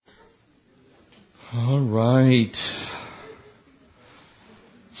All right.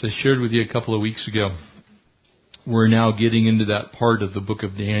 As I shared with you a couple of weeks ago, we're now getting into that part of the book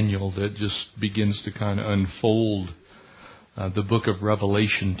of Daniel that just begins to kind of unfold the book of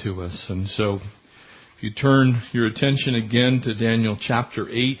Revelation to us. And so if you turn your attention again to Daniel chapter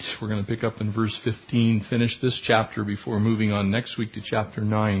 8, we're going to pick up in verse 15, finish this chapter before moving on next week to chapter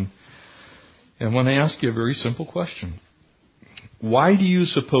 9. And I want to ask you a very simple question. Why do you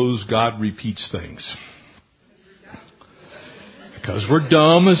suppose God repeats things? Because we're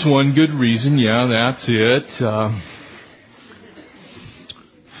dumb is one good reason. Yeah, that's it.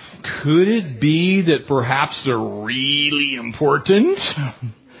 Could it be that perhaps they're really important?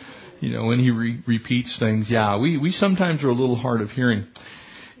 You know, when He repeats things. Yeah, we sometimes are a little hard of hearing.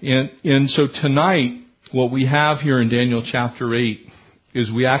 And so tonight, what we have here in Daniel chapter 8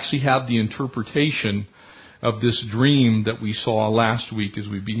 is we actually have the interpretation of this dream that we saw last week as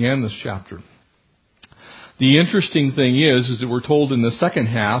we began this chapter. The interesting thing is that we're told in the second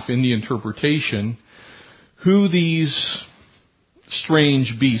half, in the interpretation, who these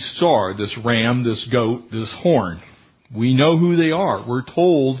strange beasts are. This ram, this goat, this horn. We know who they are. We're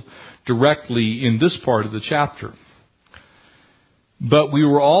told directly in this part of the chapter. But we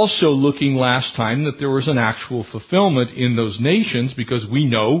were also looking last time that there was an actual fulfillment in those nations, because we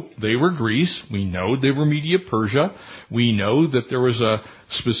know they were Greece. We know they were Media Persia. We know that there was a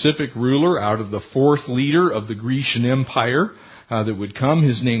specific ruler out of the fourth leader of the Grecian Empire that would come.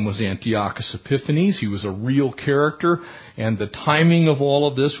 His name was Antiochus Epiphanes. He was a real character, and the timing of all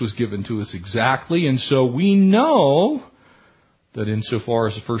of this was given to us exactly. And so we know that insofar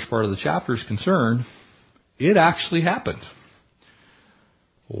as the first part of the chapter is concerned, it actually happened.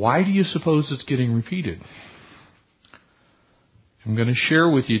 Why do you suppose it's getting repeated? I'm going to share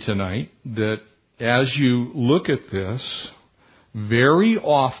with you tonight that as you look at this, very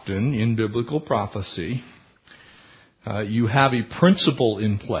often in biblical prophecy, you have a principle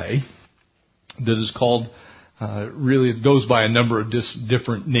in play that is called, really it goes by a number of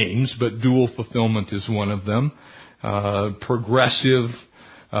different names, but dual fulfillment is one of them. Progressive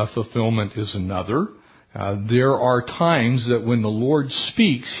fulfillment is another. There are times that when the Lord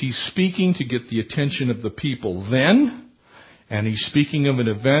speaks, He's speaking to get the attention of the people then, and He's speaking of an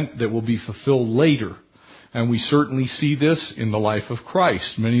event that will be fulfilled later. And we certainly see this in the life of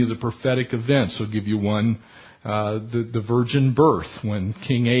Christ. Many of the prophetic events. I'll give you one, the virgin birth. When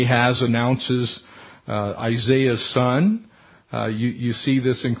King Ahaz announces Isaiah's son, you see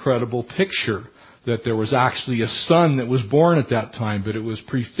this incredible picture that there was actually a son that was born at that time, but it was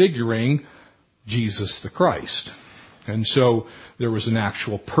prefiguring Jesus the Christ. And so there was an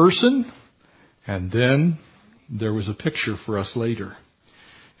actual person, and then there was a picture for us later.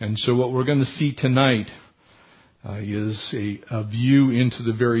 And so what we're going to see tonight is a view into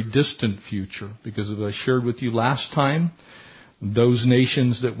the very distant future. Because as I shared with you last time, those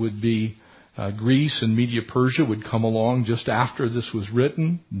nations that would be Greece and Media Persia would come along just after this was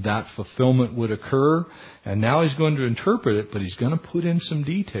written. That fulfillment would occur. And now He's going to interpret it, but He's going to put in some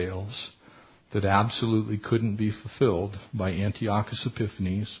details that absolutely couldn't be fulfilled by Antiochus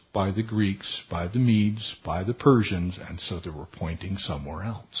Epiphanes, by the Greeks, by the Medes, by the Persians, and so they were pointing somewhere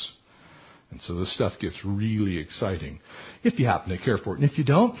else. And so this stuff gets really exciting if you happen to care for it. And if you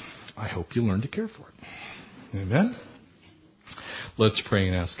don't, I hope you learn to care for it. Amen? Let's pray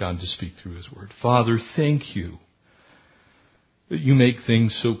and ask God to speak through His Word. Father, thank You that You make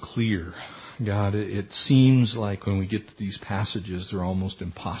things so clear. God, it seems like when we get to these passages, they're almost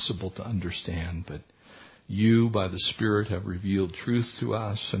impossible to understand. But You, by the Spirit, have revealed truth to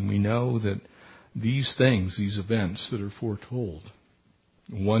us. And we know that these things, these events that are foretold,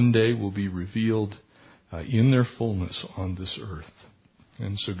 one day will be revealed in their fullness on this earth.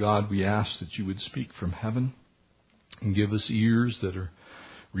 And so, God, we ask that You would speak from heaven and give us ears that are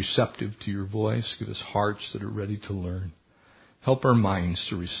receptive to Your voice. Give us hearts that are ready to learn. Help our minds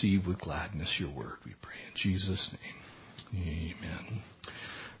to receive with gladness Your word, we pray in Jesus' name. Amen.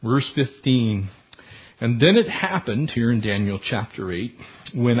 Verse 15. And then it happened, here in Daniel chapter 8,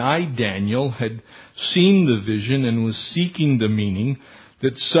 when I, Daniel, had seen the vision and was seeking the meaning,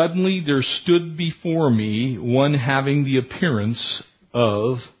 that suddenly there stood before me one having the appearance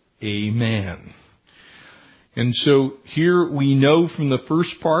of a man. And so here we know from the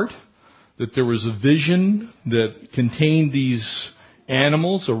first part that there was a vision that contained these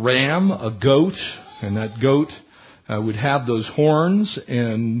animals, a ram, a goat, and that goat would have those horns,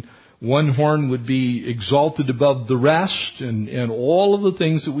 and one horn would be exalted above the rest, and all of the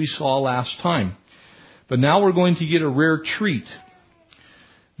things that we saw last time. But now we're going to get a rare treat.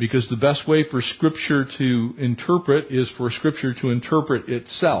 Because the best way for Scripture to interpret is for Scripture to interpret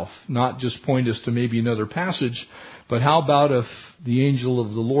itself, not just point us to maybe another passage, but how about if the angel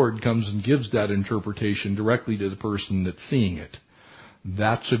of the Lord comes and gives that interpretation directly to the person that's seeing it?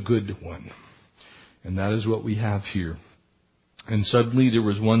 That's a good one. And that is what we have here. And suddenly there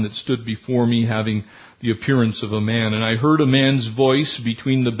was one that stood before me having the appearance of a man. And I heard a man's voice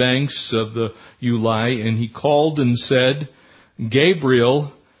between the banks of the Ulai, and he called and said,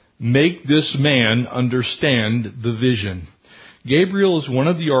 Gabriel, make this man understand the vision. Gabriel is one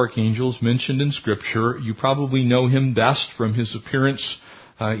of the archangels mentioned in Scripture. You probably know him best from his appearance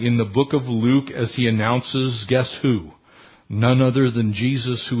in the book of Luke as he announces, guess who? None other than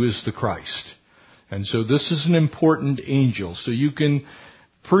Jesus, who is the Christ. And so this is an important angel. So you can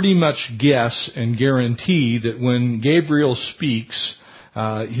pretty much guess and guarantee that when Gabriel speaks,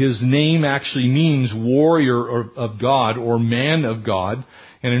 his name actually means warrior of God or man of God.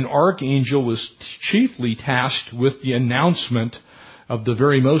 And an archangel was chiefly tasked with the announcement of the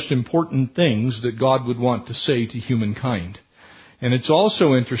very most important things that God would want to say to humankind. And it's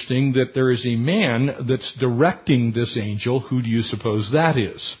also interesting that there is a man that's directing this angel. Who do you suppose that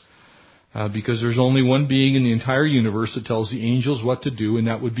is? Because there's only one being in the entire universe that tells the angels what to do, and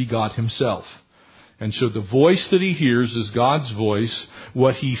that would be God himself. And so the voice that he hears is God's voice.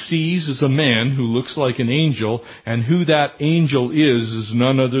 What he sees is a man who looks like an angel, and who that angel is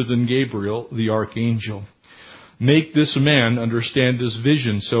none other than Gabriel, the archangel. Make this man understand this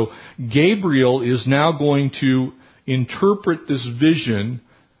vision. So Gabriel is now going to interpret this vision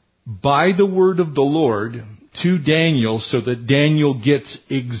by the word of the Lord to Daniel so that Daniel gets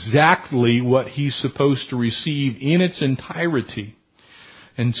exactly what he's supposed to receive in its entirety.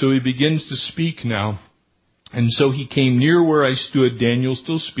 And so he begins to speak now. And so he came near where I stood, Daniel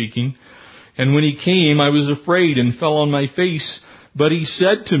still speaking. And when he came, I was afraid and fell on my face. But he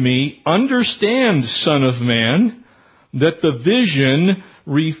said to me, understand, Son of Man, that the vision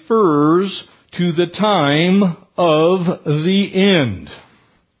refers to the time of the end.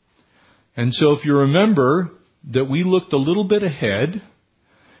 And so if you remember that we looked a little bit ahead,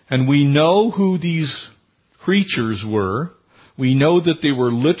 and we know who these creatures were. We know that they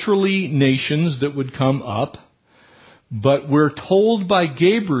were literally nations that would come up. But we're told by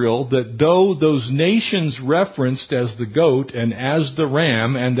Gabriel that though those nations referenced as the goat and as the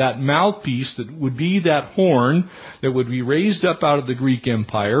ram and that mouthpiece that would be that horn that would be raised up out of the Greek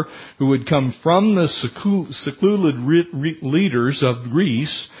Empire, who would come from the secluded leaders of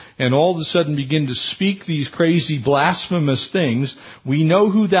Greece and all of a sudden begin to speak these crazy blasphemous things, we know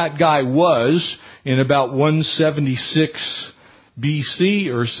who that guy was in about 176 BC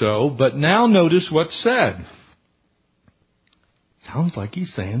or so. But now notice what's said. Sounds like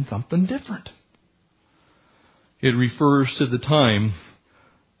he's saying something different. It refers to the time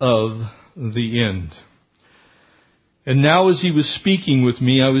of the end. And now as he was speaking with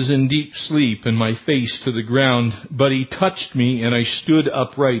me, I was in deep sleep and my face to the ground, but he touched me and I stood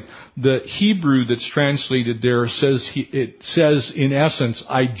upright. The Hebrew that's translated there it says in essence,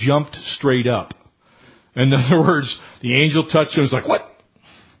 I jumped straight up. In other words, the angel touched him and was like, what?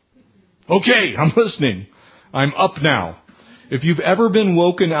 Okay, I'm listening. I'm up now. If you've ever been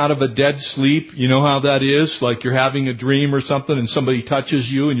woken out of a dead sleep, you know how that is? Like you're having a dream or something and somebody touches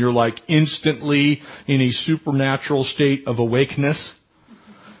you and you're like instantly in a supernatural state of awakeness.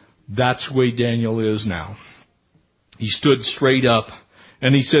 That's the way Daniel is now. He stood straight up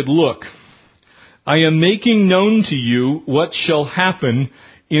and he said, look, I am making known to you what shall happen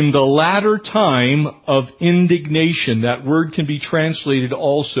in the latter time of indignation. That word can be translated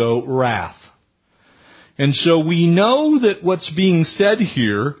also wrath. And so we know that what's being said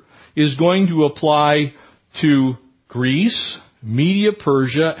here is going to apply to Greece, Media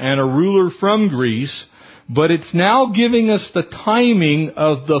Persia, and a ruler from Greece, but it's now giving us the timing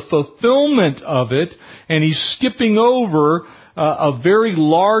of the fulfillment of it, and he's skipping over a very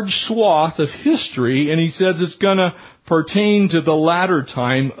large swath of history, and he says it's going to pertain to the latter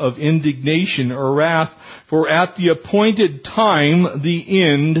time of indignation or wrath, for at the appointed time the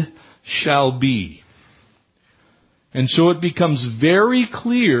end shall be. And so it becomes very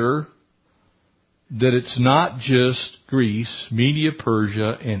clear that it's not just Greece, Media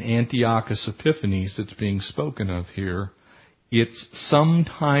Persia, and Antiochus Epiphanes that's being spoken of here. It's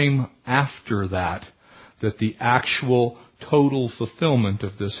sometime after that the actual total fulfillment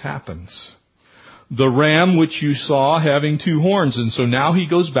of this happens. The ram which you saw having two horns. And so now he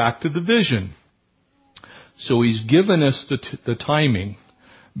goes back to the vision. So he's given us the timing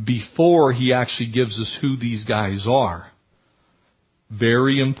before he actually gives us who these guys are.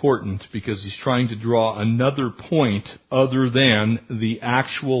 Very important, because he's trying to draw another point other than the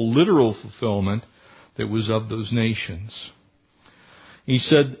actual literal fulfillment that was of those nations. He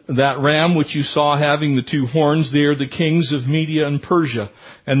said, that ram which you saw having the two horns, they are the kings of Media and Persia,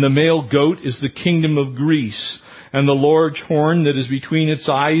 and the male goat is the kingdom of Greece. And the large horn that is between its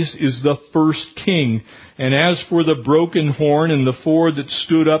eyes is the first king. And as for the broken horn and the four that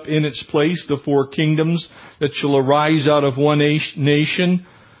stood up in its place, the four kingdoms that shall arise out of one nation,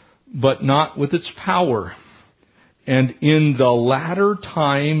 but not with its power. And in the latter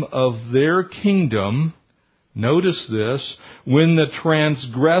time of their kingdom, notice this, when the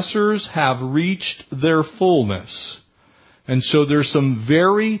transgressors have reached their fullness. And so there's some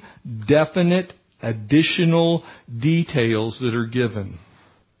very definite additional details that are given.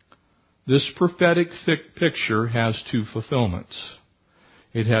 This prophetic picture has two fulfillments.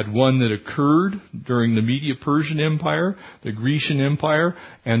 It had one that occurred during the Medo-Persian Empire, the Grecian Empire,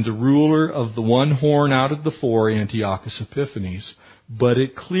 and the ruler of the one horn out of the four, Antiochus Epiphanes. But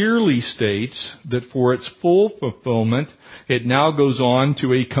it clearly states that for its full fulfillment, it now goes on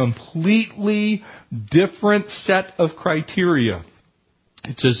to a completely different set of criteria.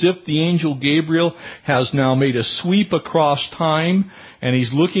 It's as if the angel Gabriel has now made a sweep across time, and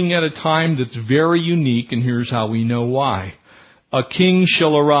he's looking at a time that's very unique, and here's how we know why. A king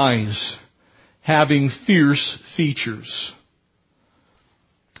shall arise, having fierce features,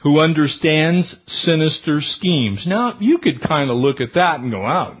 who understands sinister schemes. Now, you could kind of look at that and go,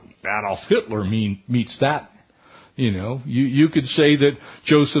 wow, Adolf Hitler meets that. You could say that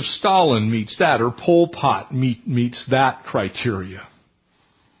Joseph Stalin meets that, or Pol Pot meets that criteria.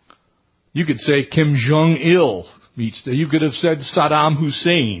 You could say Kim Jong-il meets that. You could have said Saddam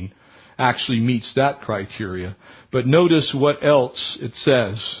Hussein actually meets that criteria. But notice what else it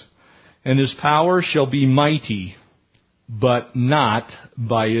says. And his power shall be mighty, but not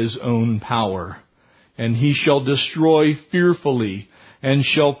by his own power. And he shall destroy fearfully, and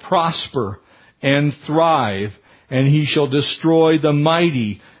shall prosper, and thrive, and he shall destroy the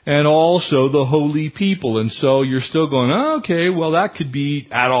mighty, and also the holy people. And so you're still going, okay, well that could be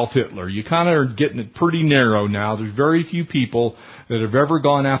Adolf Hitler. You kind of are getting it pretty narrow now. There's very few people that have ever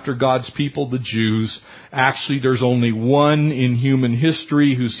gone after God's people, the Jews. Actually, there's only one in human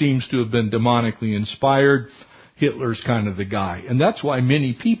history who seems to have been demonically inspired. Hitler's kind of the guy. And that's why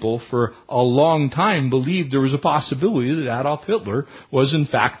many people for a long time believed there was a possibility that Adolf Hitler was in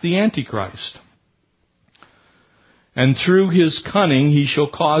fact the Antichrist. And through his cunning he shall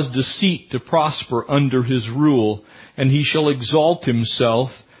cause deceit to prosper under his rule, and he shall exalt himself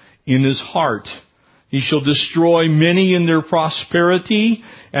in his heart. He shall destroy many in their prosperity,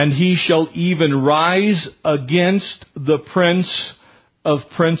 and he shall even rise against the prince of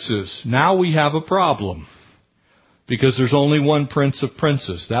princes. Now we have a problem, because there's only one prince of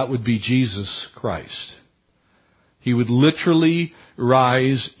princes. That would be Jesus Christ. He would literally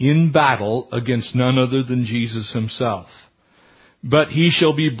rise in battle against none other than Jesus himself. But he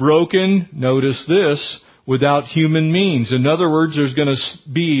shall be broken, notice this, without human means. In other words, there's going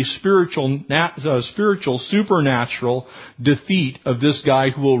to be spiritual, supernatural defeat of this guy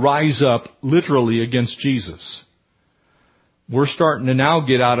who will rise up literally against Jesus. We're starting to now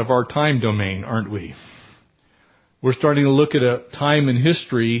get out of our time domain, aren't we? We're starting to look at a time in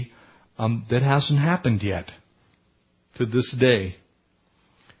history that hasn't happened yet to this day.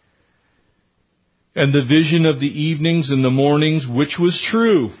 And the vision of the evenings and the mornings, which was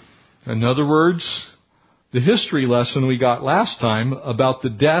true. In other words, the history lesson we got last time about the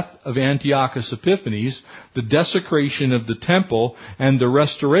death of Antiochus Epiphanes, the desecration of the temple, and the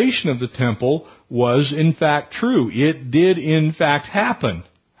restoration of the temple was in fact true. It did in fact happen.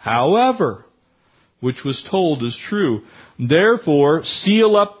 However, which was told is true. Therefore,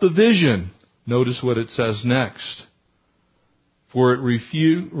 seal up the vision. Notice what it says next. For it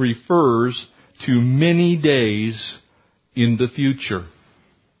refers to many days in the future.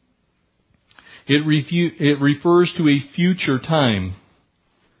 It refers to a future time.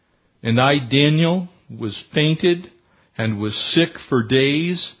 And I, Daniel, was fainted and was sick for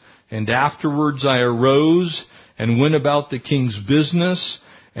days, and afterwards I arose and went about the king's business,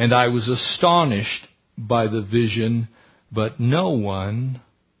 and I was astonished by the vision, but no one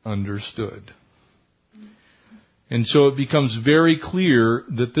understood. And so it becomes very clear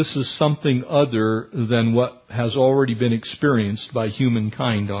that this is something other than what has already been experienced by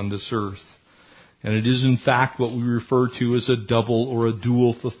humankind on this earth. And it is in fact what we refer to as a double or a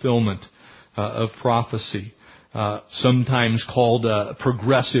dual fulfillment of prophecy. Sometimes called a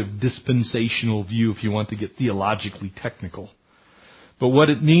progressive dispensational view if you want to get theologically technical. But what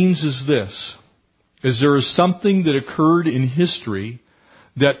it means is this. is there is something that occurred in history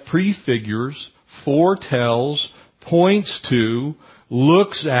that prefigures, foretells, points to,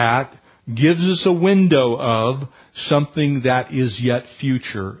 looks at, gives us a window of something that is yet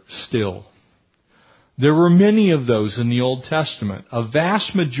future still. There were many of those in the Old Testament, a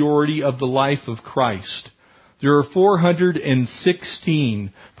vast majority of the life of Christ. There are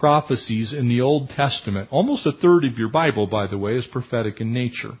 416 prophecies in the Old Testament. Almost a third of your Bible, by the way, is prophetic in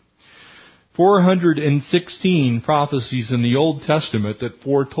nature. 416 prophecies in the Old Testament that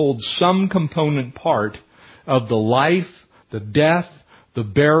foretold some component part of the life, the death, the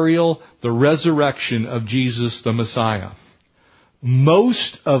burial, the resurrection of Jesus the Messiah.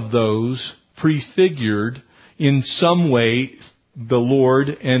 Most of those prefigured in some way the Lord,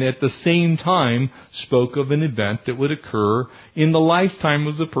 and at the same time spoke of an event that would occur in the lifetime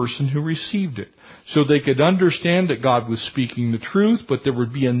of the person who received it. So they could understand that God was speaking the truth, but there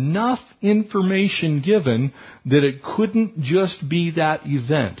would be enough information given that it couldn't just be that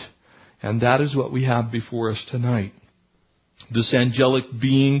event. And that is what we have before us tonight. This angelic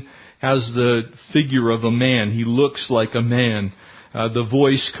being has the figure of a man. He looks like a man. The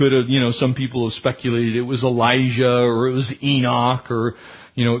voice could have, some people have speculated it was Elijah or it was Enoch or,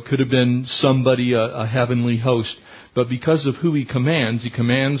 it could have been somebody, a heavenly host. But because of who he commands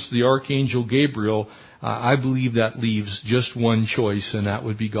the archangel Gabriel. I believe that leaves just one choice, and that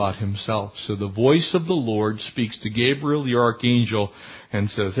would be God himself. So the voice of the Lord speaks to Gabriel, the archangel, and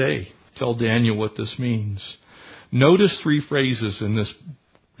says, hey, tell Daniel what this means. Notice three phrases in this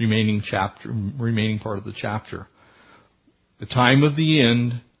remaining part of the chapter. The time of the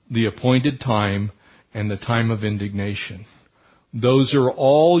end, the appointed time, and the time of indignation. Those are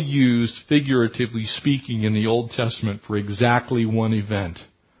all used, figuratively speaking, in the Old Testament for exactly one event.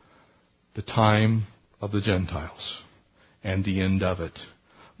 The time of the Gentiles and the end of it.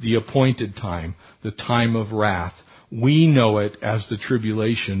 The appointed time, the time of wrath. We know it as the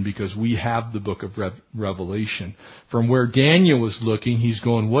tribulation because we have the book of Revelation. From where Daniel was looking, he's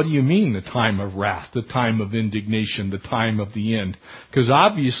going, what do you mean the time of wrath, the time of indignation, the time of the end? Because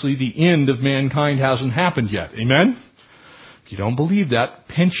obviously the end of mankind hasn't happened yet. Amen? If you don't believe that,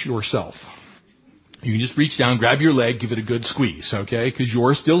 pinch yourself. You can just reach down, grab your leg, give it a good squeeze, okay? Because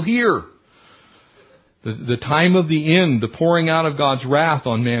you're still here. The time of the end, the pouring out of God's wrath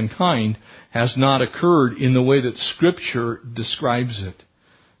on mankind, has not occurred in the way that Scripture describes it.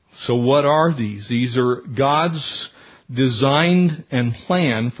 So what are these? These are God's design and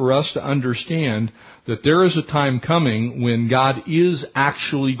plan for us to understand that there is a time coming when God is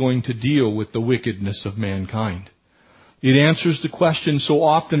actually going to deal with the wickedness of mankind. It answers the question so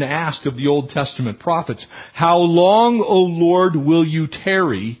often asked of the Old Testament prophets, how long, O Lord, will you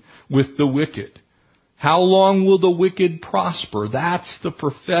tarry with the wicked? How long will the wicked prosper? That's the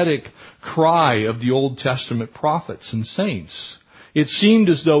prophetic cry of the Old Testament prophets and saints. It seemed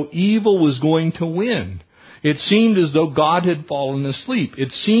as though evil was going to win. It seemed as though God had fallen asleep. It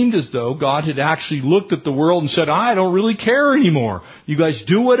seemed as though God had actually looked at the world and said, I don't really care anymore. You guys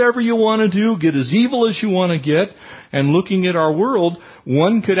do whatever you want to do, get as evil as you want to get. And looking at our world,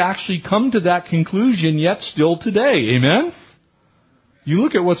 one could actually come to that conclusion yet still today. Amen? You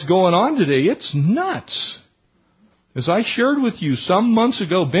look at what's going on today, it's nuts. As I shared with you some months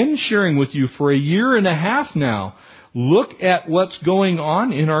ago, been sharing with you for a year and a half now, look at what's going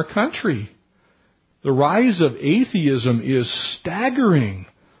on in our country. The rise of atheism is staggering.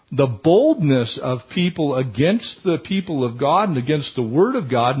 The boldness of people against the people of God and against the Word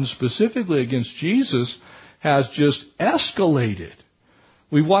of God, and specifically against Jesus, has just escalated.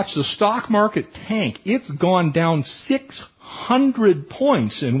 We've watched the stock market tank. It's gone down 600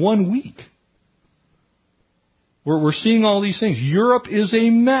 points in 1 week. We're seeing all these things. Europe is a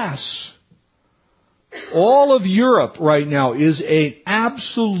mess. All of Europe right now is an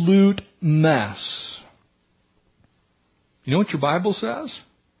absolute mess. You know what your Bible says?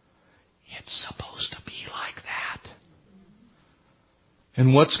 It's supposed to be like that.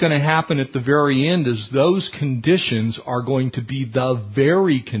 And what's going to happen at the very end is those conditions are going to be the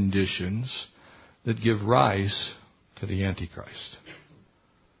very conditions that give rise to the Antichrist.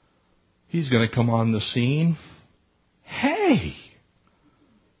 He's going to come on the scene. Hey,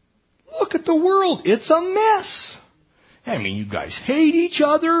 look at the world. It's a mess. I mean, you guys hate each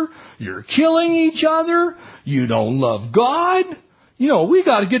other. You're killing each other. You don't love God. We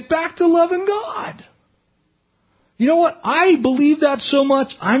got to get back to loving God. You know what? I believe that so much,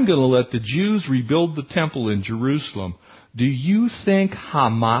 I'm going to let the Jews rebuild the temple in Jerusalem. Do you think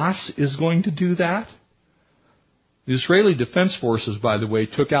Hamas is going to do that? The Israeli Defense Forces, by the way,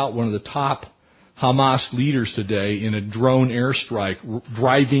 took out one of the top Hamas leaders today in a drone airstrike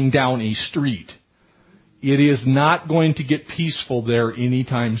driving down a street. It is not going to get peaceful there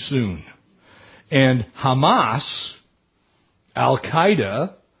anytime soon. And Hamas,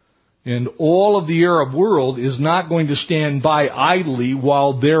 Al-Qaeda, and all of the Arab world is not going to stand by idly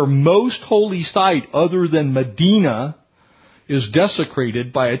while their most holy site, other than Medina, is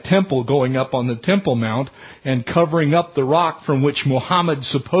desecrated by a temple going up on the Temple Mount and covering up the rock from which Muhammad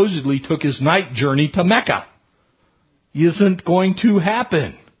supposedly took his night journey to Mecca. Isn't going to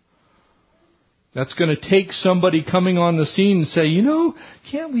happen. That's going to take somebody coming on the scene and say,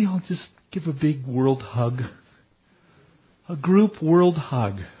 can't we all just give a big world hug? A group world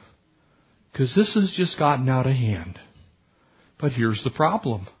hug. Because this has just gotten out of hand. But here's the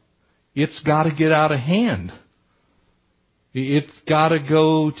problem. It's got to get out of hand. It's got to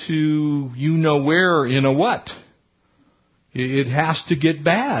go to where in a what. It has to get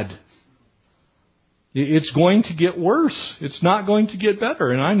bad. It's going to get worse. It's not going to get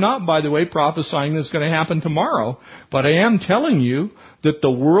better. And I'm not, by the way, prophesying this is going to happen tomorrow. But I am telling you that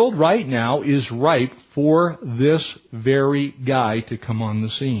the world right now is ripe for this very guy to come on the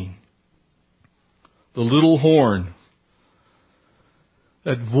scene. The little horn,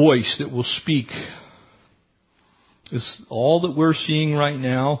 that voice that will speak, is all that we're seeing right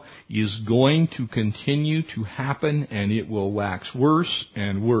now is going to continue to happen, and it will wax worse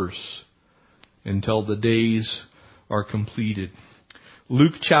and worse until the days are completed.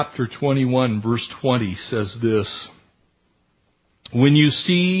 Luke chapter 21 verse 20 says this: "When you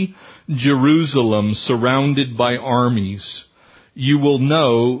see Jerusalem surrounded by armies, you will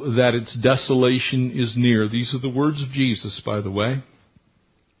know that its desolation is near." These are the words of Jesus, by the way.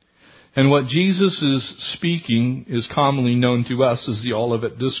 And what Jesus is speaking is commonly known to us as the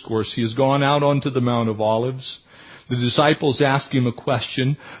Olivet Discourse. He has gone out onto the Mount of Olives. The disciples ask him a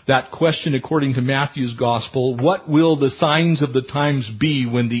question. That question, according to Matthew's Gospel, what will the signs of the times be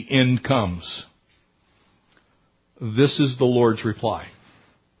when the end comes? This is the Lord's reply.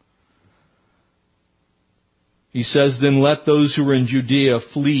 He says, "Then let those who are in Judea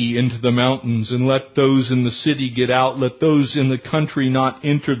flee into the mountains, and let those in the city get out. Let those in the country not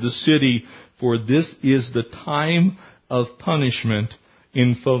enter the city, for this is the time of punishment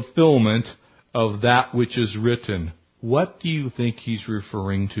in fulfillment of that which is written." What do you think he's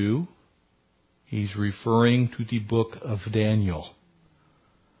referring to? He's referring to the book of Daniel.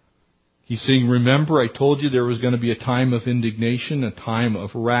 He's saying, remember, I told you there was going to be a time of indignation, a time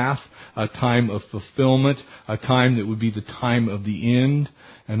of wrath, a time of fulfillment, a time that would be the time of the end.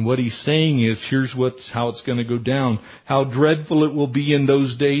 And what he's saying is, here's how it's going to go down. "How dreadful it will be in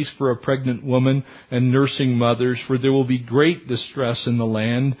those days for a pregnant woman and nursing mothers, for there will be great distress in the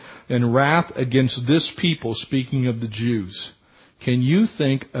land and wrath against this people," speaking of the Jews. Can you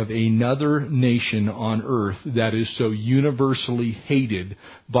think of another nation on earth that is so universally hated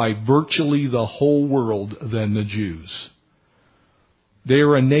by virtually the whole world than the Jews? They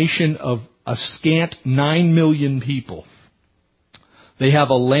are a nation of a scant 9 million people. They have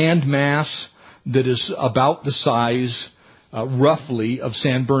a land mass that is about the size, roughly, of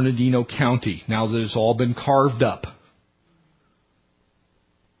San Bernardino County, now that it's all been carved up.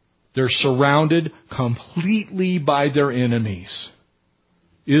 They're surrounded completely by their enemies.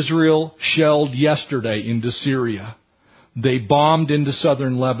 Israel shelled yesterday into Syria. They bombed into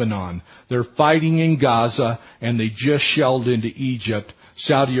southern Lebanon. They're fighting in Gaza, and they just shelled into Egypt.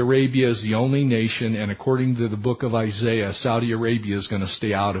 Saudi Arabia is the only nation, and according to the book of Isaiah, Saudi Arabia is going to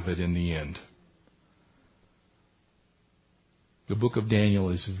stay out of it in the end. The book of Daniel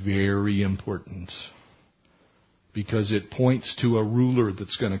is very important because it points to a ruler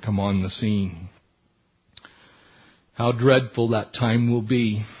that's going to come on the scene. How dreadful that time will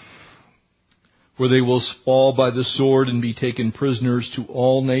be. "For they will fall by the sword and be taken prisoners to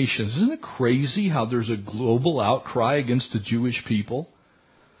all nations." Isn't it crazy how there's a global outcry against the Jewish people?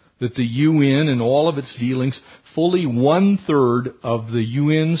 That the UN and all of its dealings, fully 1/3 of the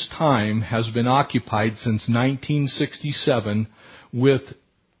UN's time has been occupied since 1967 with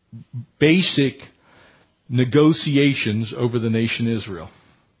basic negotiations over the nation Israel.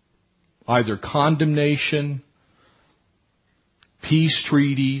 Either condemnation, peace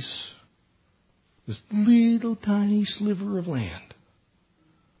treaties, this little tiny sliver of land,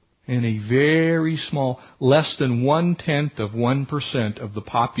 and a very small, less than 0.1% of the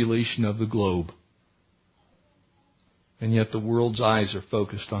population of the globe. And yet the world's eyes are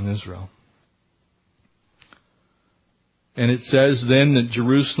focused on Israel. And it says then that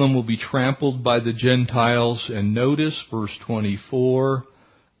Jerusalem will be trampled by the Gentiles. And notice verse 24,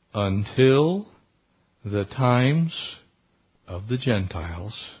 until the times of the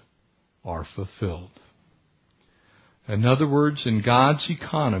Gentiles are fulfilled. In other words, in God's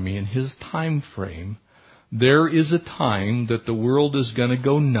economy, in His time frame, there is a time that the world is going to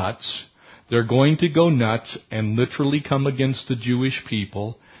go nuts. They're going to go nuts and literally come against the Jewish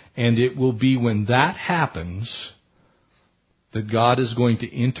people. And it will be when that happens that God is going to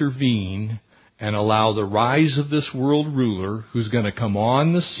intervene and allow the rise of this world ruler who's going to come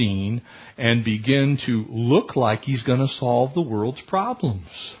on the scene and begin to look like he's going to solve the world's problems.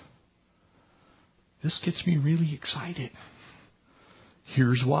 This gets me really excited.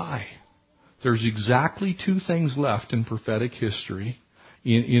 Here's why. There's exactly two things left in prophetic history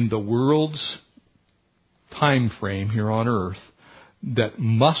in the world's time frame here on earth that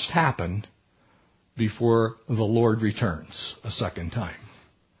must happen before the Lord returns a second time.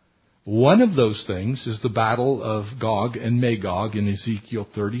 One of those things is the battle of Gog and Magog in Ezekiel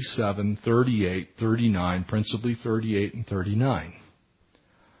 37, 38, 39, principally 38 and 39.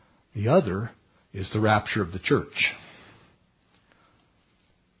 The other is the rapture of the church.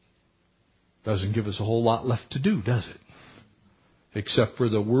 Doesn't give us a whole lot left to do, does it? Except for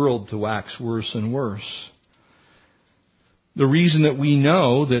the world to wax worse and worse. The reason that we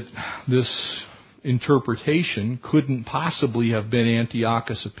know that this interpretation couldn't possibly have been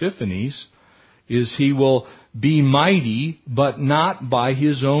Antiochus Epiphanes is he will be mighty, but not by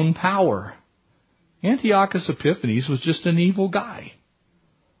his own power. Antiochus Epiphanes was just an evil guy.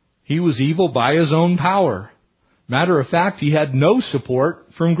 He was evil by his own power. Matter of fact, he had no support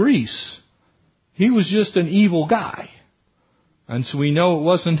from Greece. He was just an evil guy. And so we know it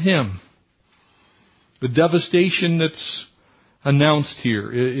wasn't him. The devastation that's announced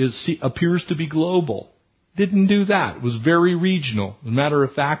here appears to be global. Didn't do that. It was very regional. As a matter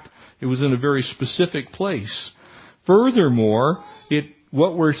of fact, it was in a very specific place. Furthermore,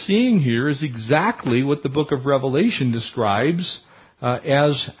 what we're seeing here is exactly what the book of Revelation describes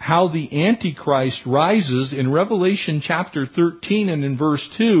as how the Antichrist rises. In Revelation chapter 13 and in verse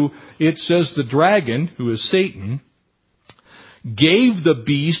 2, it says the dragon, who is Satan, gave the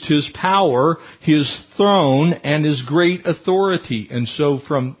beast his power, his throne, and his great authority. And so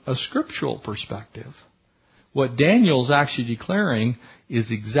from a scriptural perspective, what Daniel's actually declaring is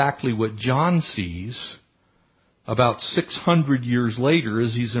exactly what John sees about 600 years later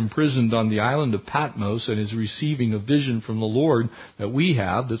as he's imprisoned on the island of Patmos and is receiving a vision from the Lord that we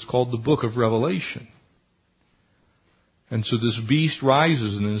have that's called the book of Revelation. And so this beast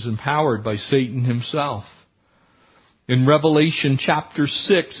rises and is empowered by Satan himself. In Revelation chapter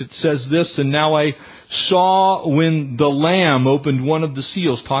 6, it says this, and now I saw when the Lamb opened one of the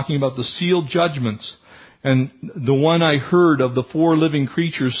seals, talking about the sealed judgments, and the one I heard of the four living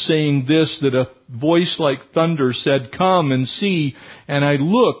creatures saying this, that a voice like thunder said, "Come and see." And I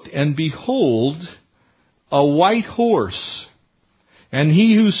looked, and behold, a white horse, and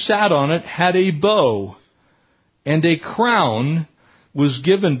he who sat on it had a bow, and a crown was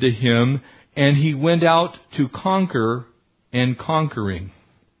given to him, and he went out to conquer and conquering.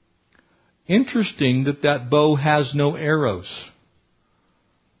 Interesting that bow has no arrows.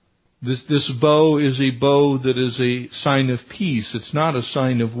 This bow is a bow that is a sign of peace. It's not a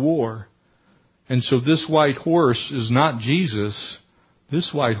sign of war. And so this white horse is not Jesus.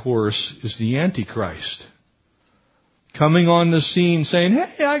 This white horse is the Antichrist. Coming on the scene saying,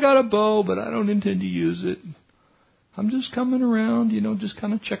 "Hey, I got a bow, but I don't intend to use it. I'm just coming around, just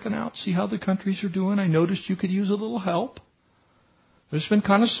kind of checking out, see how the countries are doing. I noticed you could use a little help. There's been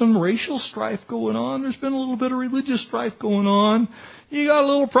kind of some racial strife going on. There's been a little bit of religious strife going on. You got a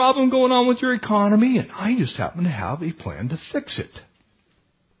little problem going on with your economy, and I just happen to have a plan to fix it.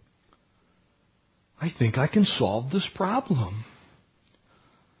 I think I can solve this problem."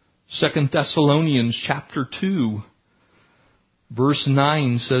 2 Thessalonians chapter 2, verse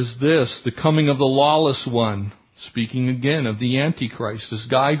 9 says this, "The coming of the lawless one," speaking again of the Antichrist, this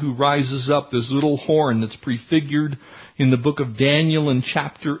guy who rises up, this little horn that's prefigured in the book of Daniel in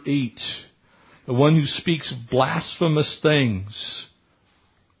chapter 8. The one who speaks blasphemous things,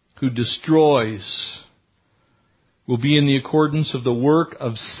 who destroys, will be in the accordance of the work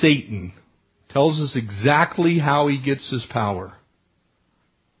of Satan. Tells us exactly how he gets his power.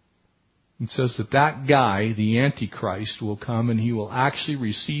 It says that guy, the Antichrist, will come and he will actually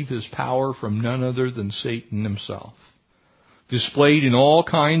receive his power from none other than Satan himself. Displayed in all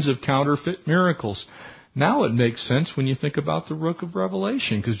kinds of counterfeit miracles. Now it makes sense when you think about the book of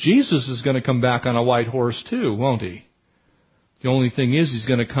Revelation, because Jesus is going to come back on a white horse too, won't he? The only thing is he's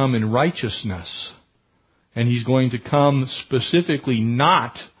going to come in righteousness. And he's going to come specifically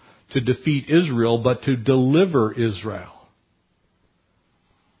not to defeat Israel, but to deliver Israel.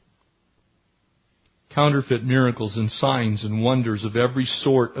 Counterfeit miracles and signs and wonders of every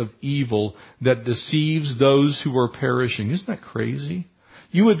sort of evil that deceives those who are perishing. Isn't that crazy?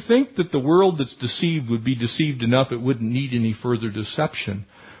 You would think that the world that's deceived would be deceived enough it wouldn't need any further deception.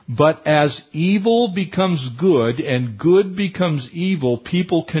 But as evil becomes good and good becomes evil,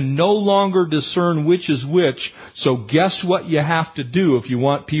 people can no longer discern which is which. So guess what you have to do if you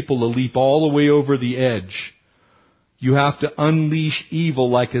want people to leap all the way over the edge? You have to unleash evil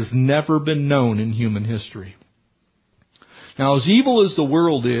like has never been known in human history. Now, as evil as the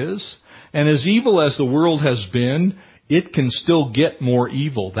world is, and as evil as the world has been, it can still get more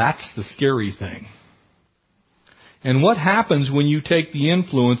evil. That's the scary thing. And what happens when you take the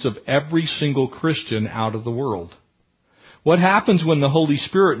influence of every single Christian out of the world? What happens when the Holy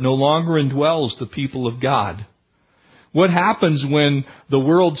Spirit no longer indwells the people of God? What happens when the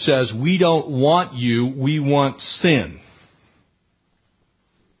world says, we don't want you, we want sin?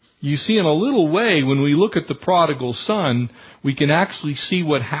 You see, in a little way, when we look at the prodigal son, we can actually see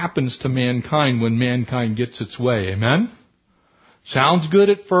what happens to mankind when mankind gets its way. Amen? Sounds good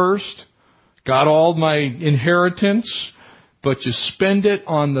at first. Got all my inheritance, but you spend it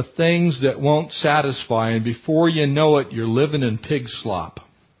on the things that won't satisfy, and before you know it, you're living in pig slop.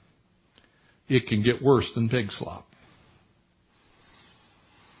 It can get worse than pig slop.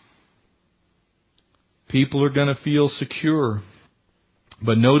 People are going to feel secure.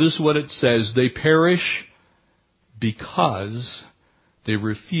 But notice what it says. They perish because they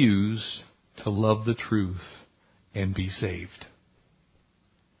refuse to love the truth and be saved.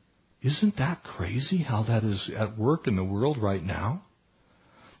 Isn't that crazy how that is at work in the world right now?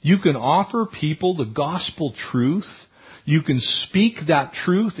 You can offer people the gospel truth. You can speak that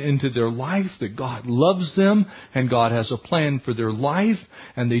truth into their life, that God loves them and God has a plan for their life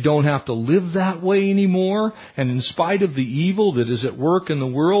and they don't have to live that way anymore. And in spite of the evil that is at work in the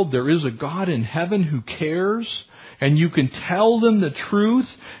world, there is a God in heaven who cares. And you can tell them the truth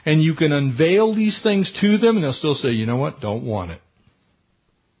and you can unveil these things to them and they'll still say, you know what, don't want it.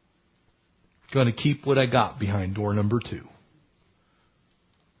 Going to keep what I got behind door number 2.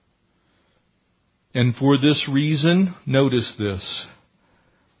 And for this reason, notice this.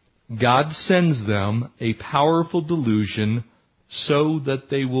 God sends them a powerful delusion so that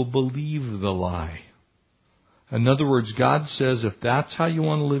they will believe the lie. In other words, God says if that's how you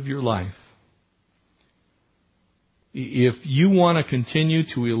want to live your life, if you want to continue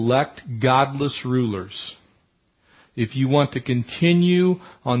to elect godless rulers, if you want to continue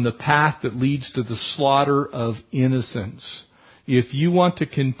on the path that leads to the slaughter of innocents, if you want to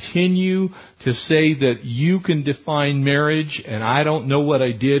continue to say that you can define marriage and I don't know what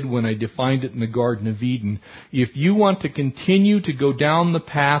I did when I defined it in the Garden of Eden, if you want to continue to go down the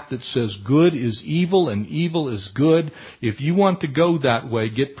path that says good is evil and evil is good, if you want to go that way,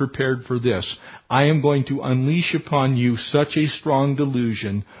 get prepared for this. I am going to unleash upon you such a strong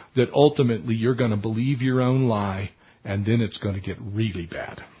delusion that ultimately you're going to believe your own lie and then it's going to get really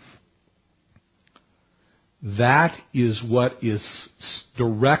bad. That is what is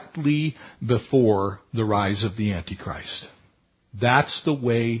directly before the rise of the Antichrist. That's the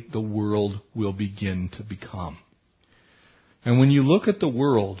way the world will begin to become. And when you look at the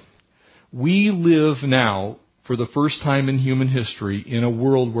world, we live now, for the first time in human history, in a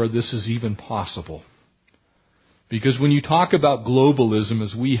world where this is even possible. Because when you talk about globalism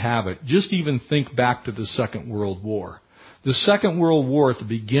as we have it, just even think back to the Second World War. The Second World War, at the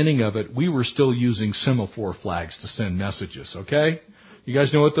beginning of it, we were still using semaphore flags to send messages, okay? You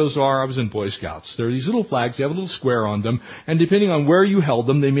guys know what those are? I was in Boy Scouts. They're these little flags, they have a little square on them, and depending on where you held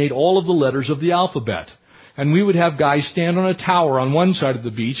them, they made all of the letters of the alphabet. And we would have guys stand on a tower on one side of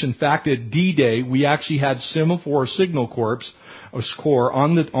the beach. In fact, at D-Day, we actually had semaphore signal corps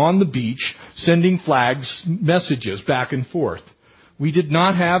on the beach sending flags, messages back and forth. We did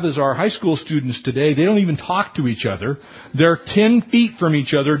not have, as our high school students today, they don't even talk to each other. They're 10 feet from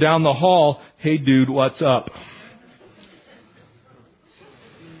each other down the hall. Hey dude, what's up?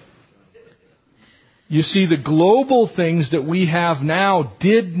 You see, the global things that we have now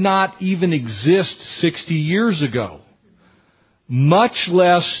did not even exist 60 years ago. Much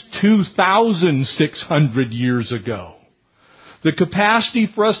less 2,600 years ago. The capacity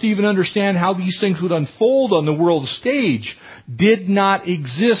for us to even understand how these things would unfold on the world stage did not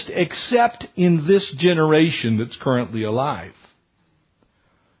exist except in this generation that's currently alive.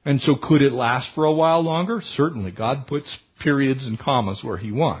 And so could it last for a while longer? Certainly. God puts periods and commas where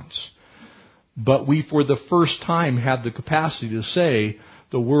He wants. But we, for the first time, have the capacity to say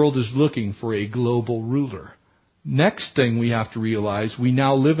the world is looking for a global ruler. Next thing we have to realize, we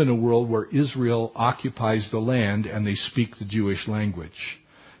now live in a world where Israel occupies the land and they speak the Jewish language.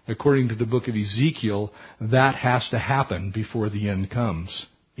 According to the book of Ezekiel, that has to happen before the end comes.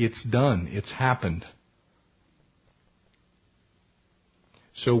 It's done. It's happened.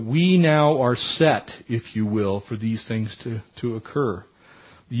 So we now are set, if you will, for these things to occur.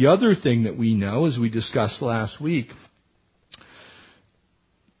 The other thing that we know, as we discussed last week,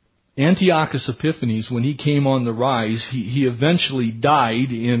 Antiochus Epiphanes, when he came on the rise, he eventually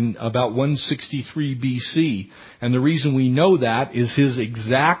died in about 163 BC. And the reason we know that is his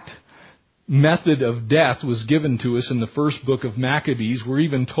exact method of death was given to us in the first book of Maccabees. We're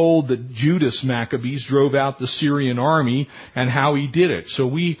even told that Judas Maccabees drove out the Syrian army and how he did it. So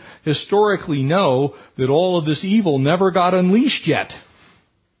we historically know that all of this evil never got unleashed yet.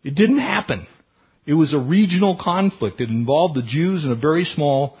 It didn't happen. It was a regional conflict. It involved the Jews and a very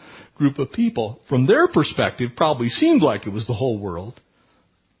small group of people. From their perspective, probably seemed like it was the whole world.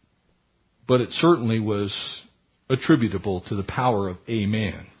 But it certainly was attributable to the power of a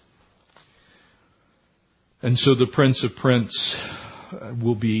man. And so the Prince of Prince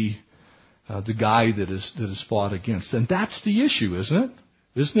will be the guy that is fought against. And that's the issue, isn't it?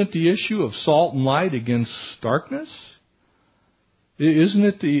 Isn't it the issue of salt and light against darkness? Isn't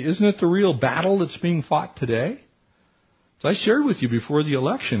it the real battle that's being fought today? As I shared with you before the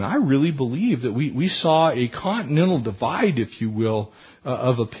election, I really believe that we saw a continental divide, if you will,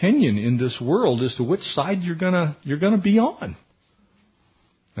 of opinion in this world as to which side you're gonna be on.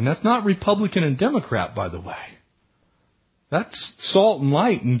 And that's not Republican and Democrat, by the way. That's salt and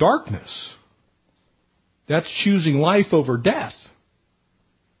light and darkness. That's choosing life over death.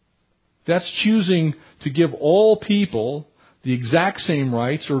 That's choosing to give all people the exact same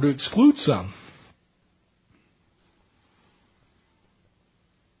rights or to exclude some.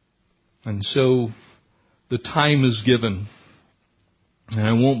 And so the time is given. And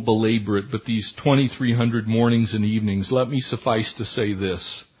I won't belabor it, but these 2,300 mornings and evenings, let me suffice to say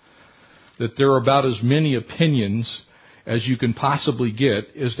this, that there are about as many opinions as you can possibly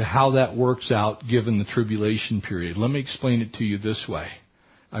get as to how that works out given the tribulation period. Let me explain it to you this way.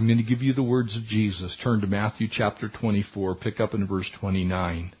 I'm going to give you the words of Jesus. Turn to Matthew chapter 24, pick up in verse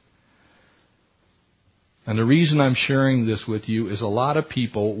 29. And the reason I'm sharing this with you is a lot of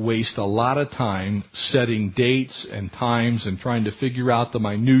people waste a lot of time setting dates and times and trying to figure out the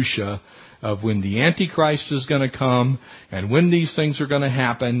minutia of when the Antichrist is going to come and when these things are going to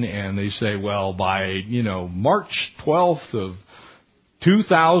happen. And they say, well, by, March 12th of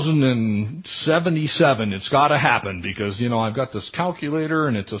 2077, it's got to happen because, I've got this calculator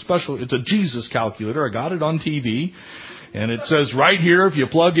and it's a Jesus calculator. I got it on TV. And it says right here, if you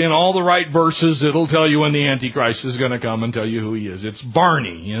plug in all the right verses, it'll tell you when the Antichrist is going to come and tell you who he is. It's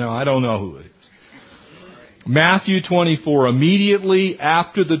Barney. I don't know who it is. Matthew 24, immediately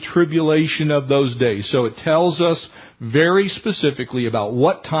after the tribulation of those days. So it tells us very specifically about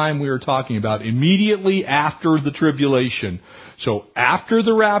what time we are talking about. Immediately after the tribulation. So after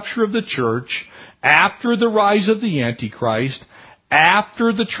the rapture of the church, after the rise of the Antichrist,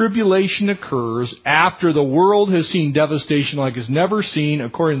 after the tribulation occurs, after the world has seen devastation like it's never seen,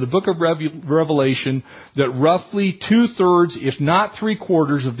 according to the book of Revelation, that roughly 2/3, if not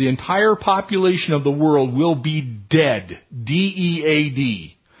 3/4 of the entire population of the world will be dead.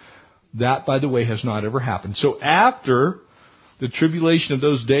 D-E-A-D. That, by the way, has not ever happened. So after the tribulation of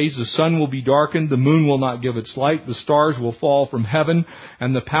those days, the sun will be darkened, the moon will not give its light, the stars will fall from heaven,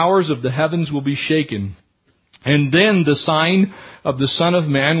 and the powers of the heavens will be shaken. And then the sign of the Son of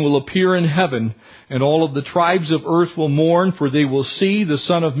Man will appear in heaven, and all of the tribes of earth will mourn, for they will see the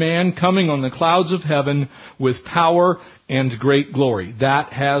Son of Man coming on the clouds of heaven with power and great glory.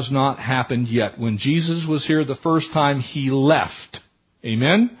 That has not happened yet. When Jesus was here the first time, He left.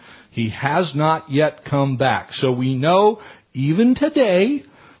 Amen? He has not yet come back. So we know, even today,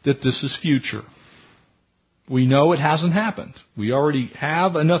 that this is future. We know it hasn't happened. We already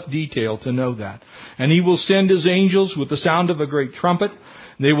have enough detail to know that. And He will send His angels with the sound of a great trumpet.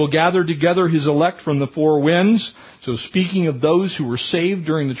 They will gather together His elect from the four winds. So speaking of those who were saved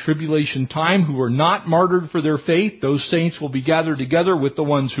during the tribulation time, who were not martyred for their faith, those saints will be gathered together with the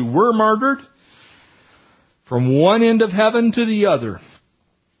ones who were martyred from one end of heaven to the other.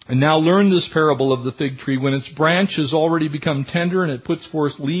 And now learn this parable of the fig tree. When its branch has already become tender and it puts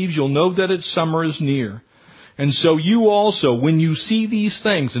forth leaves, you'll know that its summer is near. And so you also, when you see these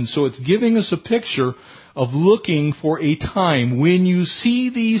things, and so it's giving us a picture of looking for a time when you see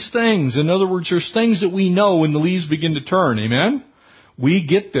these things. In other words, there's things that we know when the leaves begin to turn. Amen? We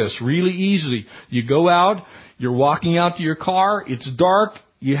get this really easily. You go out, you're walking out to your car, it's dark,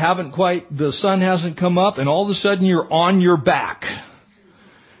 the sun hasn't come up, and all of a sudden you're on your back.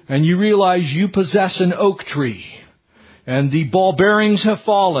 And you realize you possess an oak tree. And the ball bearings have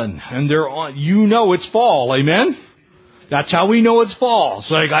fallen. And it's fall. Amen? That's how we know it's fall. It's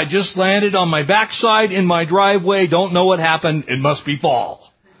like I just landed on my backside in my driveway, don't know what happened, it must be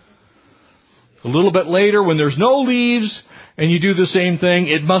fall. A little bit later, when there's no leaves, and you do the same thing,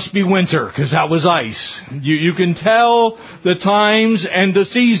 it must be winter, because that was ice. You can tell the times and the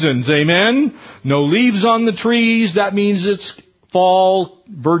seasons, amen? No leaves on the trees, that means it's fall,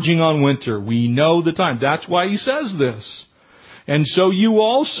 verging on winter. We know the time. That's why he says this. And so you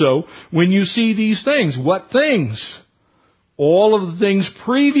also, when you see these things, what things? All of the things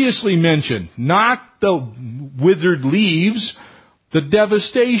previously mentioned, not the withered leaves, the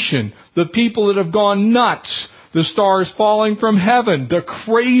devastation, the people that have gone nuts, the stars falling from heaven, the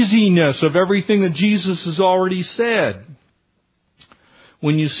craziness of everything that Jesus has already said.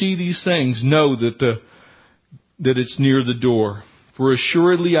 When you see these things, know that it's near the door. For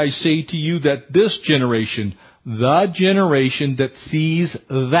assuredly I say to you that this generation, the generation that sees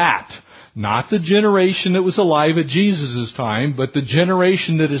that, not the generation that was alive at Jesus' time, but the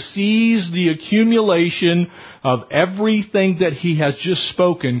generation that sees the accumulation of everything that he has just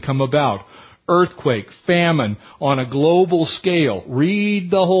spoken come about. Earthquake, famine on a global scale.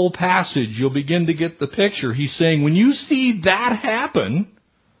 Read the whole passage. You'll begin to get the picture. He's saying, when you see that happen,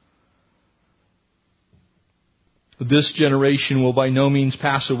 this generation will by no means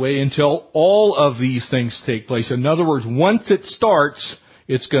pass away until all of these things take place. In other words, once it starts,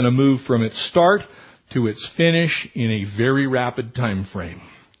 it's going to move from its start to its finish in a very rapid time frame.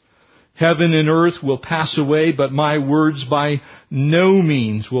 Heaven and earth will pass away, but my words by no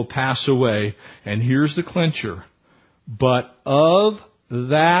means will pass away. And here's the clincher. But of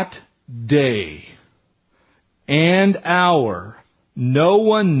that day and hour, no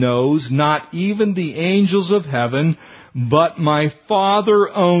one knows, not even the angels of heaven, but my Father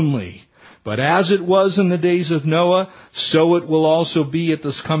only. But as it was in the days of Noah, so it will also be at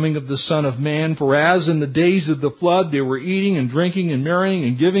this coming of the Son of Man. For as in the days of the flood, they were eating and drinking and marrying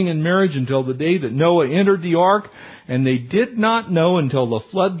and giving in marriage until the day that Noah entered the ark. And they did not know until the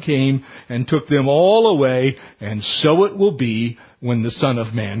flood came and took them all away. And so it will be when the Son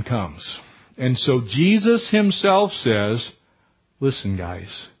of Man comes. And so Jesus himself says, listen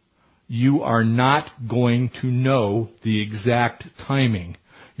guys, you are not going to know the exact timing.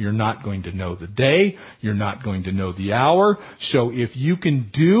 You're not going to know the day. You're not going to know the hour. So if you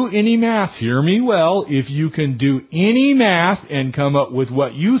can do any math, hear me well, if you can do any math and come up with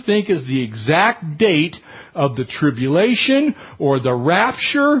what you think is the exact date of the tribulation or the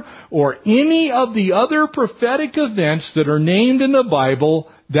rapture or any of the other prophetic events that are named in the Bible,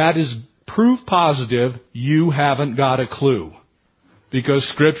 that is proof positive you haven't got a clue. Because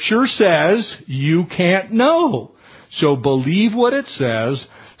Scripture says you can't know. So believe what it says.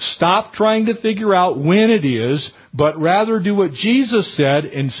 Stop trying to figure out when it is, but rather do what Jesus said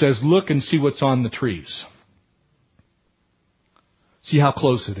and says, look and see what's on the trees. See how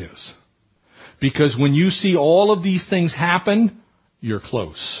close it is. Because when you see all of these things happen, you're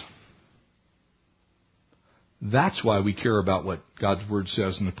close. That's why we care about what God's Word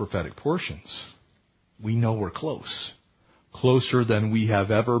says in the prophetic portions. We know we're close. Closer than we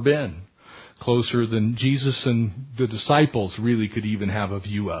have ever been. Closer than Jesus and the disciples really could even have a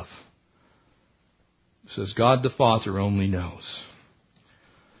view of. It says God the Father only knows.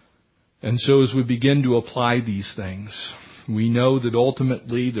 And so as we begin to apply these things, we know that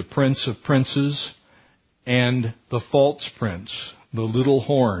ultimately the Prince of Princes and the false prince, the little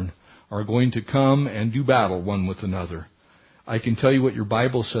horn, are going to come and do battle one with another. I can tell you what your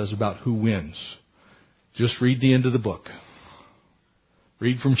Bible says about who wins. Just read the end of the book.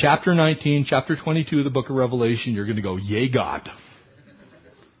 Read from chapter 19, chapter 22 of the book of Revelation. You're going to go, yay God.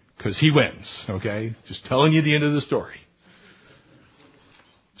 Because he wins, okay? Just telling you the end of the story.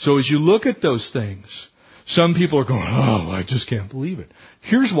 So as you look at those things, some people are going, oh, I just can't believe it.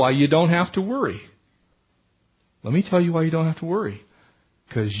 Here's why you don't have to worry. Let me tell you why you don't have to worry.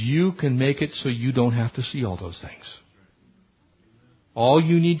 Because you can make it so you don't have to see all those things. All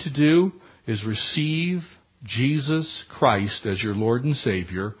you need to do is receive Jesus Christ as your Lord and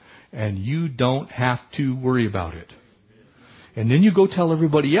Savior, and you don't have to worry about it. And then you go tell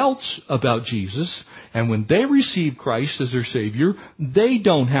everybody else about Jesus, and when they receive Christ as their Savior, they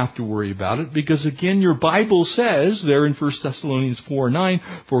don't have to worry about it, because again, your Bible says there in 1 Thessalonians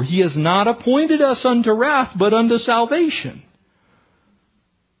 4:9, for he has not appointed us unto wrath, but unto salvation.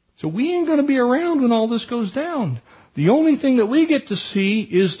 So we ain't going to be around when all this goes down. The only thing that we get to see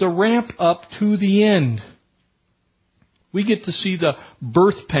is the ramp up to the end. We get to see the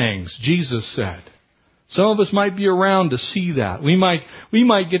birth pangs, Jesus said. Some of us might be around to see that. We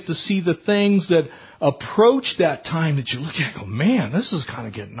might get to see the things that approach that time that you look at and go, man, this is kind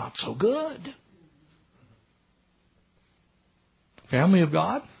of getting not so good. Family of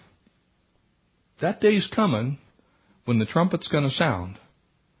God, that day's coming when the trumpet's going to sound.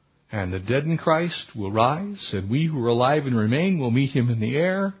 And the dead in Christ will rise, and we who are alive and remain will meet Him in the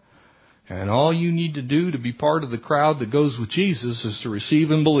air. And all you need to do to be part of the crowd that goes with Jesus is to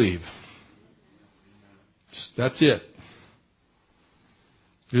receive and believe. That's it.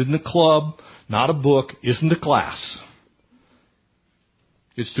 Isn't a club, not a book, isn't a class.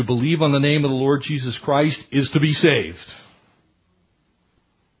 It's to believe on the name of the Lord Jesus Christ is to be saved.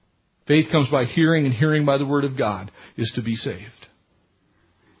 Faith comes by hearing, and hearing by the Word of God is to be saved.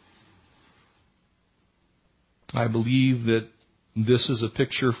 I believe that this is a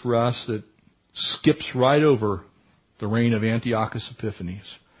picture for us that skips right over the reign of Antiochus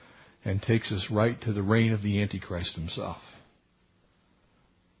Epiphanes and takes us right to the reign of the Antichrist himself.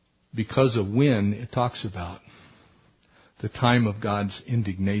 Because of when it talks about the time of God's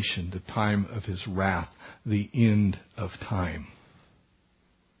indignation, the time of His wrath, the end of time.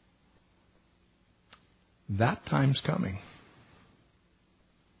 That time's coming.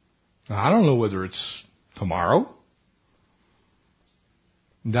 Now, I don't know whether it's tomorrow.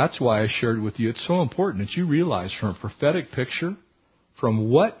 That's why I shared with you it's so important that you realize from a prophetic picture, from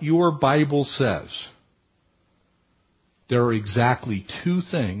what your Bible says, there are exactly two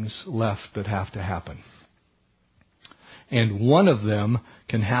things left that have to happen. And one of them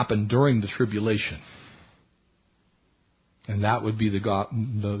can happen during the tribulation. And that would be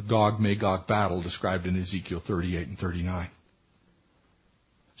the Gog-Magog battle described in Ezekiel 38 and 39.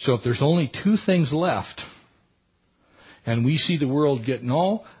 So if there's only two things left, and we see the world getting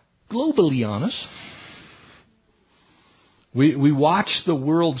all globally on us, we watch the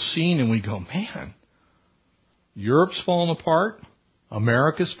world scene and we go, man, Europe's falling apart,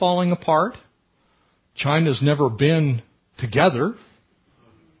 America's falling apart, China's never been together.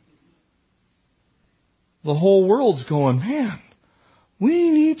 The whole world's going, man,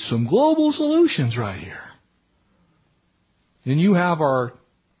 we need some global solutions right here. And you have our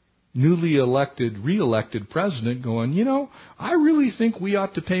newly re-elected president going, I really think we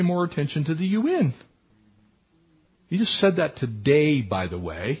ought to pay more attention to the UN. He just said that today, by the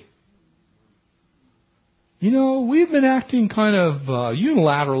way. We've been acting kind of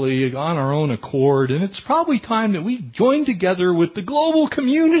unilaterally on our own accord, and it's probably time that we join together with the global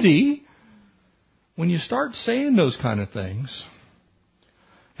community. When you start saying those kind of things,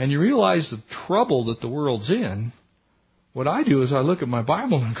 and you realize the trouble that the world's in, what I do is I look at my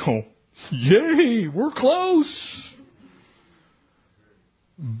Bible and go, yay, we're close.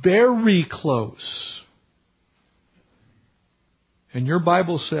 Very close. And your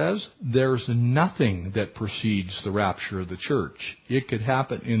Bible says there's nothing that precedes the rapture of the church. It could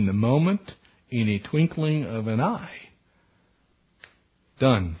happen in the moment, in a twinkling of an eye.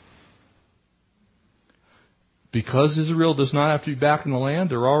 Done. Because Israel does not have to be back in the land,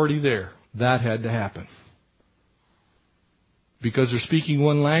 they're already there. That had to happen. Because they're speaking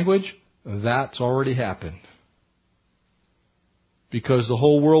one language, that's already happened. Because the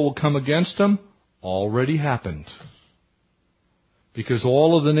whole world will come against them, already happened. Because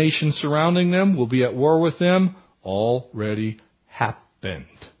all of the nations surrounding them will be at war with them, already happened.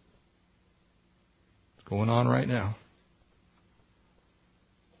 It's going on right now.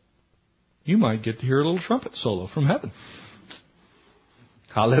 You might get to hear a little trumpet solo from heaven.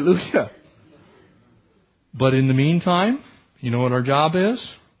 Hallelujah. But in the meantime, you know what our job is?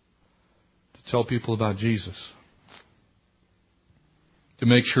 To tell people about Jesus. To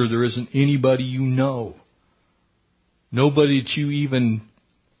make sure there isn't anybody you know. Nobody that you even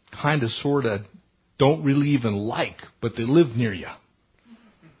kind of sort of don't really even like, but they live near you,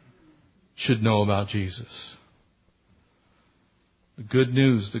 should know about Jesus. The good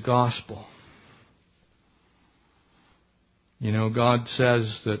news, the gospel. God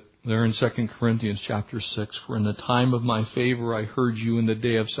says that there in 2 Corinthians chapter 6, for in the time of my favor I heard you, in the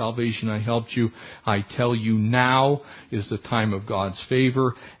day of salvation I helped you. I tell you, now is the time of God's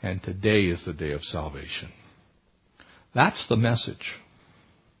favor, and today is the day of salvation. That's the message.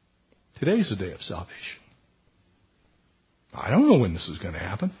 Today's the day of salvation. I don't know when this is going to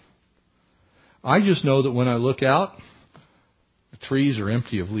happen. I just know that when I look out, the trees are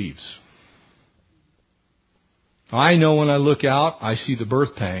empty of leaves. I know when I look out, I see the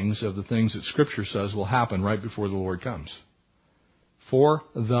birth pangs of the things that Scripture says will happen right before the Lord comes. For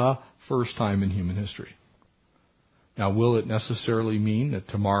the first time in human history. Now, will it necessarily mean that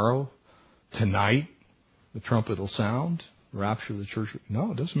tomorrow, tonight, the trumpet will sound, the rapture of the church?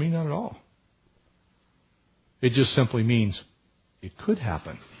 No, it doesn't mean that at all. It just simply means it could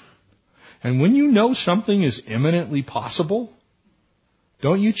happen. And when you know something is imminently possible,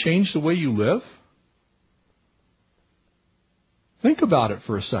 don't you change the way you live? Think about it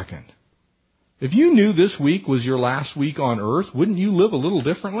for a second. If you knew this week was your last week on earth, wouldn't you live a little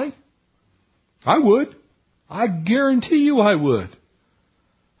differently? I would. I guarantee you I would.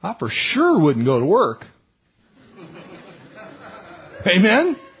 I for sure wouldn't go to work.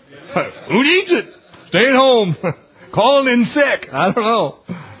 Amen? Who needs it? Staying home. Calling in sick. I don't know.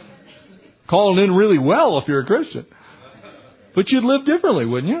 Calling in really well if you're a Christian. But you'd live differently,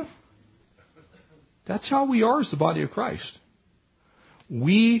 wouldn't you? That's how we are as the body of Christ.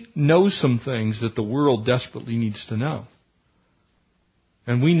 We know some things that the world desperately needs to know.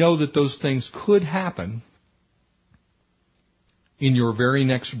 And we know that those things could happen in your very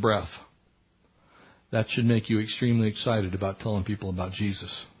next breath. That should make you extremely excited about telling people about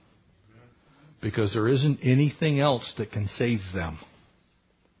Jesus. Because there isn't anything else that can save them.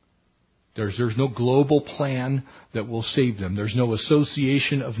 There's no global plan that will save them. There's no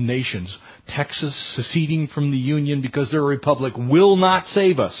association of nations. Texas seceding from the Union because they're a republic will not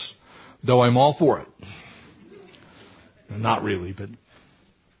save us. Though I'm all for it. Not really, but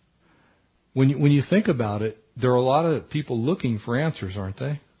when you think about it, there are a lot of people looking for answers, aren't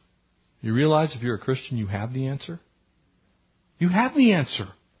they? You realize if you're a Christian, you have the answer? You have the answer.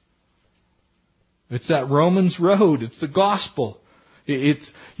 It's that Romans road. It's the gospel.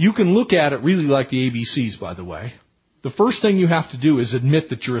 You can look at it really like the ABCs, by the way. The first thing you have to do is admit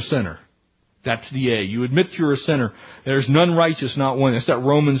that you're a sinner. That's the A. You admit you're a sinner. There's none righteous, not one. It's that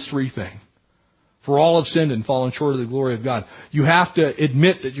Romans 3 thing. For all have sinned and fallen short of the glory of God. You have to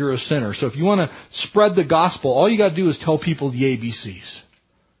admit that you're a sinner. So if you want to spread the gospel, all you got to do is tell people the ABCs.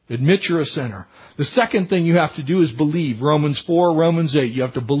 Admit you're a sinner. The second thing you have to do is believe. Romans 4, Romans 8. You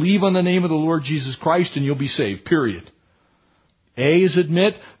have to believe on the name of the Lord Jesus Christ and you'll be saved. Period. A is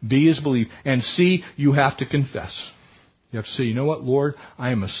admit, B is believe. And C, you have to confess. You have to say, you know what, Lord,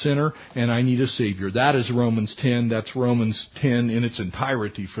 I am a sinner and I need a Savior. That is Romans 10. That's Romans 10 in its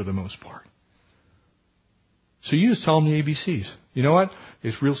entirety for the most part. So you just tell them the ABCs. You know what?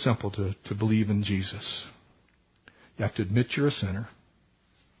 It's real simple to believe in Jesus. You have to admit you're a sinner.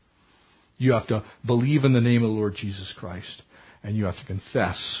 You have to believe in the name of the Lord Jesus Christ. And you have to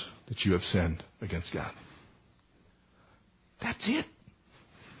confess that you have sinned against God. That's it.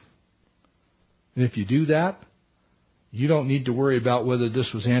 And if you do that, you don't need to worry about whether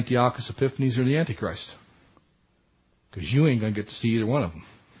this was Antiochus Epiphanes or the Antichrist. Because you ain't going to get to see either one of them.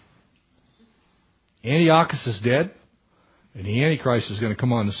 Antiochus is dead, and the Antichrist is going to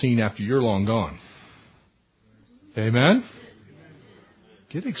come on the scene after you're long gone. Amen?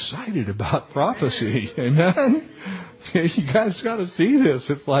 Get excited about prophecy. Amen? You guys got to see this.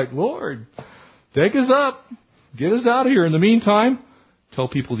 It's like, Lord, take us up. Get us out of here. In the meantime, tell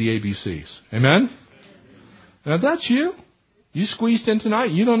people the ABCs. Amen? Now, if that's you. You squeezed in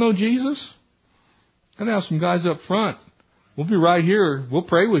tonight. You don't know Jesus. I'm going to have some guys up front. We'll be right here. We'll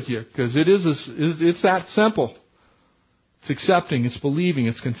pray with you because it's that simple. It's accepting. It's believing.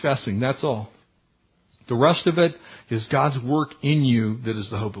 It's confessing. That's all. The rest of it is God's work in you that is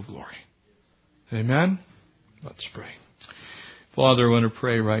the hope of glory. Amen? Let's pray. Father, I want to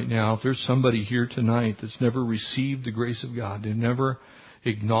pray right now. If there's somebody here tonight that's never received the grace of God, who never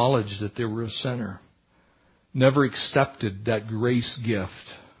acknowledged that they were a sinner, never accepted that grace gift,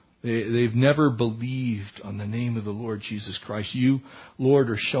 they've never believed on the name of the Lord Jesus Christ. You, Lord,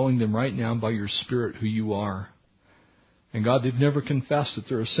 are showing them right now by your Spirit who you are. And God, they've never confessed that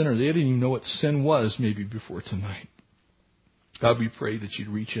they're a sinner. They didn't even know what sin was maybe before tonight. God, we pray that you'd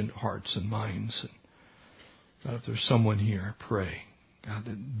reach into hearts and minds. And God, if there's someone here, pray, God,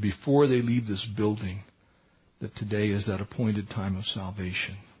 that before they leave this building, that today is that appointed time of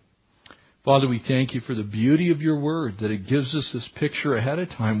salvation. Father, we thank you for the beauty of your word, that it gives us this picture ahead of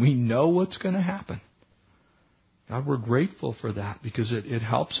time. We know what's going to happen. God, we're grateful for that because it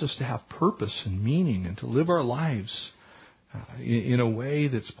helps us to have purpose and meaning and to live our lives in a way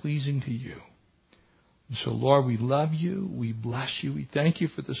that's pleasing to you. And so, Lord, we love you. We bless you. We thank you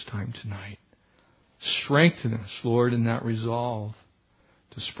for this time tonight. Strengthen us, Lord, in that resolve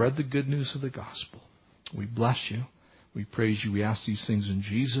to spread the good news of the gospel. We bless you. We praise you. We ask these things in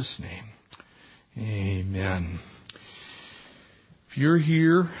Jesus' name. Amen. If you're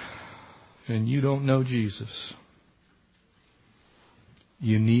here and you don't know Jesus,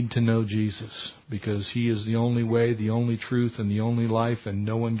 you need to know Jesus because He is the only way, the only truth, and the only life, and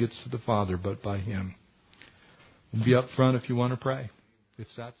no one gets to the Father but by Him. Be up front if you want to pray.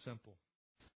 It's that simple.